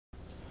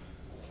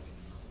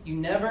You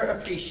never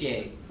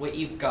appreciate what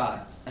you've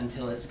got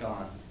until it's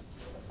gone.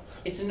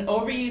 It's an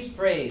overused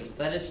phrase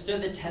that has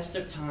stood the test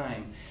of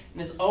time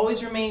and has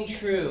always remained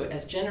true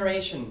as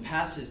generation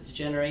passes to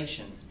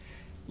generation.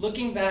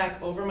 Looking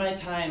back over my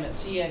time at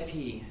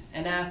CIP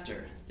and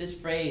after, this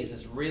phrase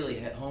has really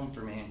hit home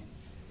for me.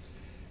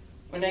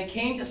 When I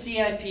came to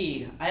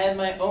CIP, I had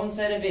my own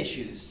set of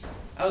issues.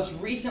 I was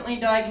recently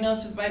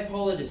diagnosed with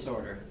bipolar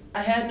disorder.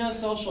 I had no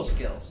social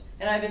skills,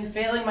 and I've been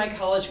failing my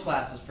college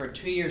classes for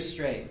 2 years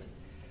straight.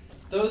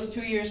 Those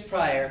 2 years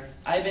prior,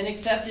 I had been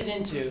accepted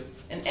into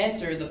and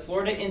entered the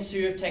Florida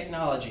Institute of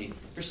Technology,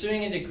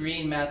 pursuing a degree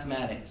in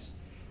mathematics.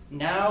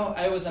 Now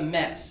I was a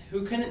mess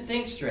who couldn't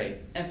think straight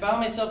and found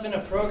myself in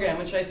a program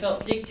which I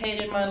felt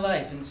dictated my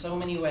life in so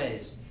many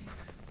ways.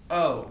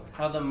 Oh,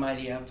 how the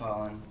mighty have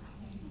fallen.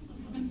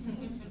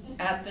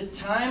 At the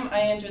time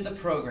I entered the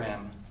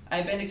program, I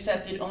had been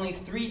accepted only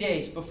 3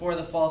 days before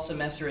the fall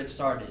semester had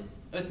started,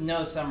 with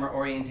no summer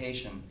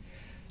orientation.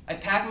 I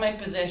packed my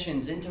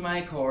possessions into my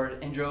Accord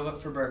and drove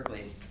up for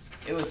Berkeley.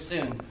 It was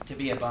soon to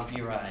be a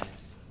bumpy ride.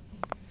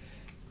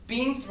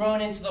 Being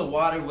thrown into the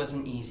water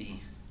wasn't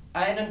easy.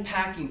 I had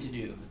unpacking to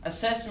do,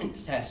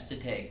 assessment tests to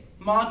take,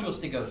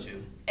 modules to go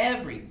to.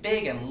 Every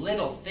big and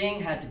little thing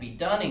had to be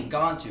done and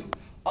gone to,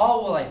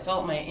 all while I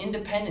felt my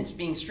independence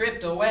being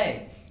stripped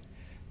away.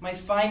 My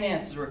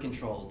finances were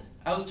controlled.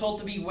 I was told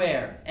to be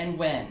where and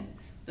when.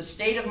 The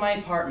state of my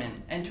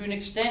apartment, and to an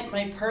extent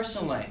my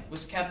personal life,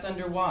 was kept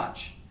under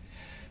watch.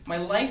 My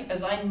life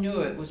as I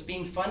knew it was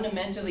being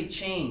fundamentally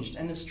changed,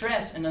 and the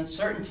stress and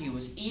uncertainty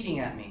was eating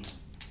at me.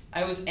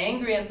 I was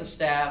angry at the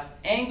staff,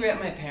 angry at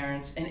my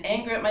parents, and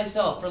angry at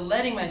myself for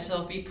letting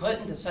myself be put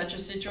into such a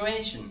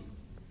situation.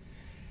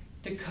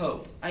 To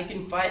cope, I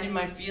confided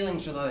my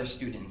feelings with other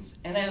students,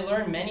 and I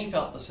learned many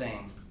felt the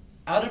same.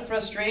 Out of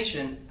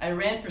frustration, I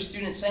ran for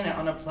student senate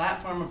on a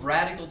platform of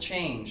radical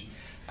change.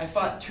 I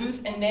fought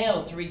tooth and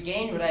nail to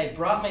regain what I had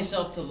brought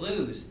myself to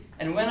lose,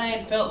 and when I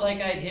had felt like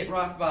I had hit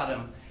rock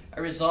bottom, I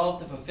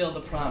resolved to fulfill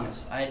the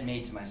promise I had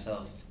made to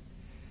myself.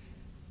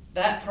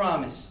 That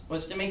promise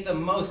was to make the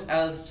most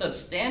out of the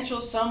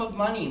substantial sum of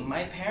money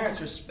my parents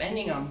were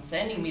spending on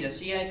sending me to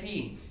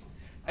CIP.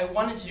 I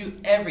wanted to do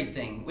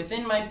everything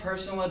within my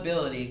personal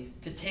ability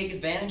to take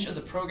advantage of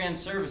the program's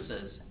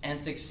services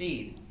and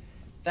succeed.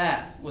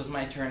 That was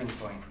my turning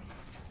point.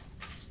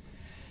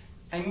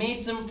 I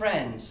made some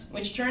friends,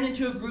 which turned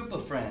into a group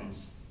of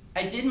friends.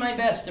 I did my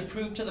best to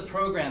prove to the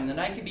program that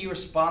I could be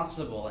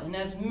responsible in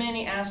as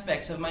many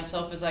aspects of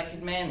myself as I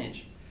could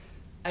manage.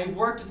 I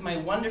worked with my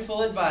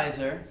wonderful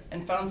advisor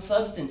and found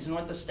substance in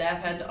what the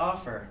staff had to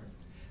offer.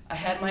 I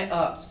had my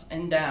ups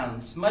and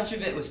downs. Much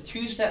of it was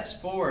 2 steps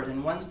forward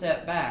and 1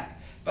 step back,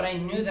 but I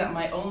knew that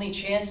my only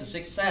chance of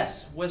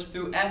success was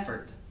through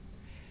effort.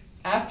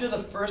 After the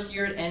first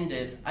year had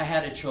ended, I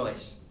had a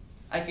choice.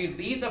 I could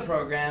leave the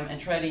program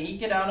and try to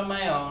eke it out on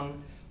my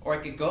own, or I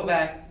could go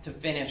back to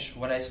finish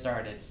what I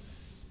started.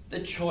 The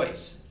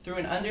choice, through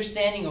an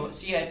understanding of what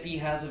CIP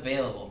has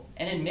available,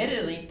 and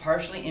admittedly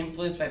partially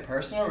influenced by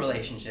personal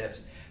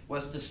relationships,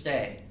 was to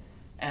stay,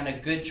 and a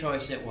good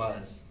choice it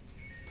was.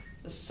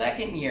 The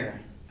second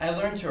year, I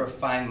learned to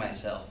refine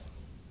myself.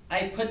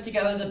 I put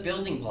together the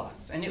building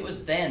blocks, and it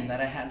was then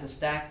that I had to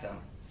stack them.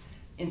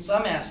 In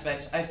some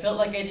aspects, I felt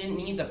like I didn't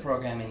need the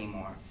program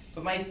anymore,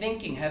 but my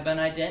thinking had been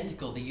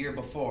identical the year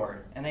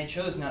before, and I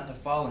chose not to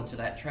fall into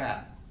that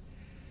trap.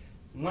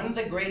 One of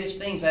the greatest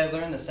things I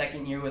learned the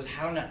second year was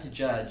how not to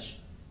judge.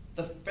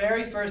 The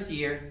very first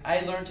year,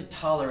 I learned to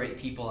tolerate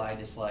people I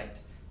disliked.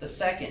 The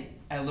second,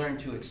 I learned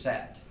to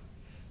accept.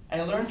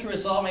 I learned to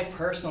resolve my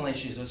personal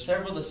issues with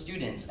several of the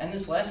students, and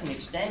this lesson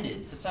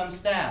extended to some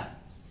staff.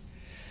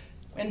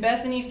 When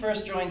Bethany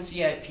first joined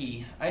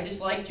CIP, I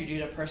disliked her due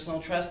to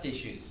personal trust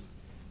issues.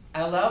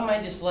 I allowed my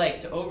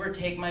dislike to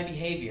overtake my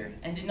behavior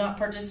and did not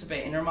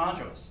participate in her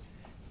modules.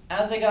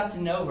 As I got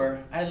to know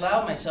her, I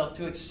allowed myself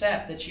to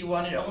accept that she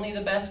wanted only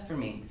the best for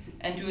me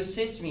and to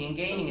assist me in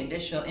gaining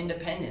additional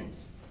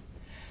independence.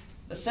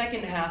 The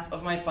second half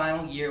of my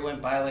final year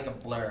went by like a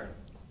blur.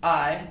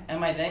 I and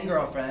my then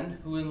girlfriend,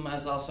 who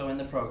was also in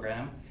the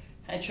program,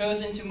 had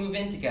chosen to move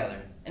in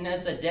together, and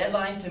as the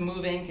deadline to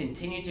move in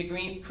continued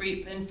to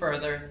creep in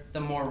further, the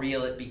more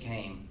real it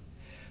became.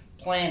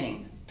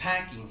 Planning,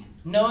 packing,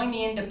 knowing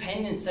the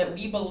independence that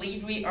we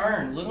believed we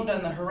earned loomed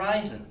on the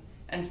horizon,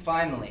 and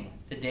finally,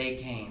 the day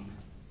came.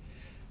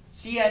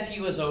 CIP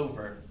was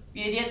over.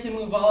 We had yet to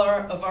move all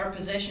of our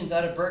possessions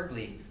out of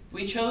Berkeley.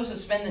 We chose to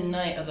spend the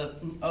night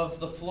of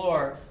the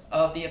floor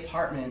of the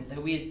apartment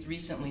that we had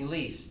recently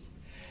leased.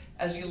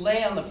 As we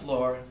lay on the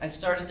floor, I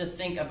started to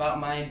think about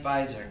my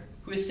advisor,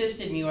 who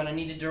assisted me when I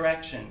needed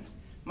direction,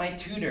 my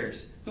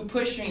tutors, who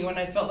pushed me when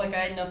I felt like I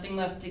had nothing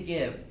left to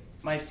give,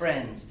 my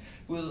friends,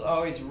 who were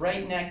always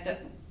right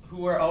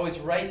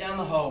down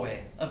the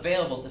hallway,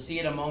 available to see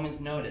at a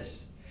moment's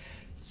notice.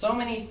 So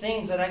many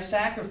things that I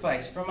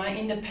sacrificed for my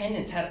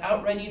independence had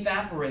outright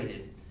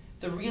evaporated.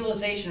 The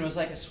realization was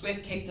like a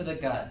swift kick to the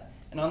gut,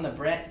 and on the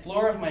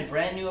floor of my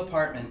brand new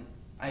apartment,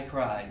 I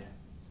cried.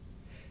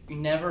 You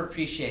never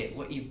appreciate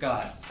what you've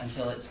got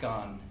until it's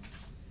gone.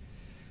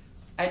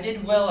 I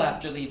did well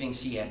after leaving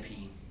CIP,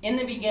 in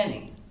the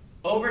beginning.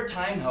 Over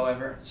time,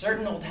 however,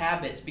 certain old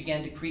habits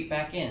began to creep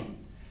back in.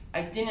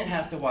 I didn't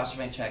have to watch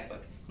my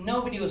checkbook.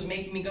 Nobody was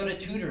making me go to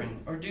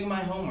tutoring or do my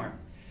homework.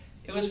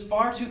 It was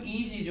far too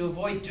easy to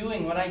avoid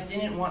doing what I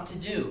didn't want to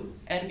do,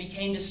 and it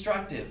became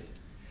destructive.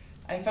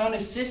 I found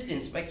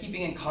assistance by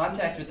keeping in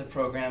contact with the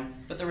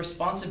program, but the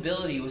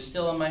responsibility was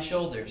still on my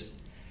shoulders.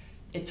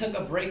 It took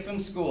a break from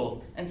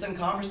school and some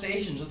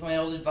conversations with my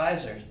old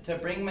advisor to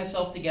bring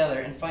myself together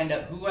and find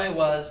out who I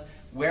was,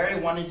 where I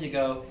wanted to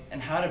go,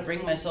 and how to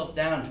bring myself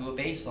down to a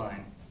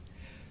baseline.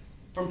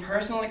 From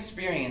personal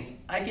experience,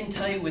 I can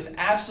tell you with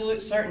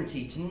absolute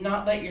certainty to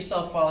not let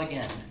yourself fall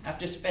again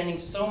after spending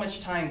so much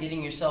time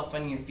getting yourself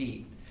on your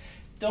feet.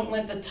 Don't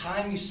let the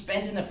time you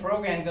spent in the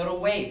program go to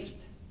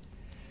waste.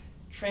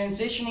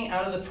 Transitioning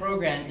out of the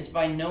program is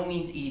by no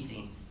means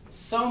easy.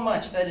 So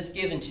much that is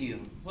given to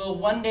you will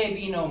one day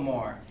be no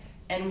more,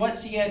 and what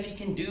CIP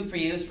can do for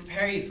you is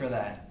prepare you for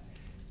that.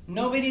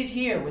 Nobody's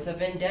here with a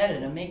vendetta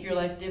to make your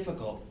life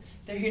difficult.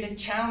 They're here to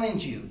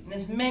challenge you in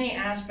as many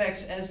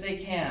aspects as they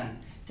can,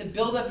 to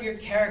build up your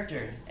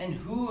character and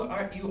who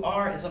you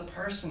are as a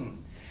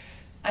person.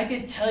 I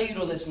could tell you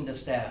to listen to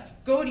staff,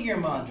 go to your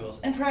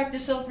modules, and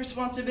practice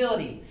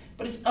self-responsibility,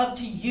 but it's up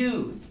to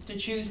you to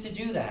choose to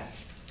do that.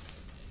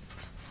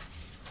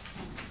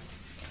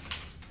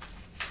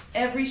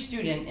 Every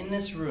student in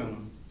this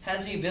room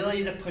has the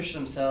ability to push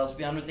themselves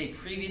beyond what they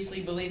previously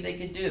believed they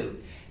could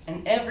do.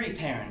 And every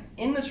parent,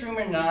 in this room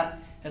or not,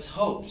 has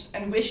hopes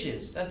and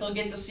wishes that they'll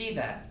get to see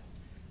that.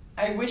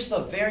 I wish the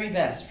very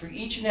best for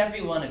each and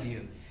every one of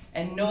you,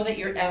 and know that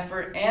your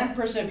effort and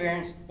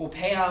perseverance will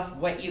pay off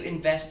what you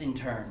invest in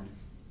turn.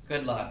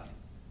 Good luck.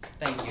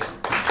 Thank you.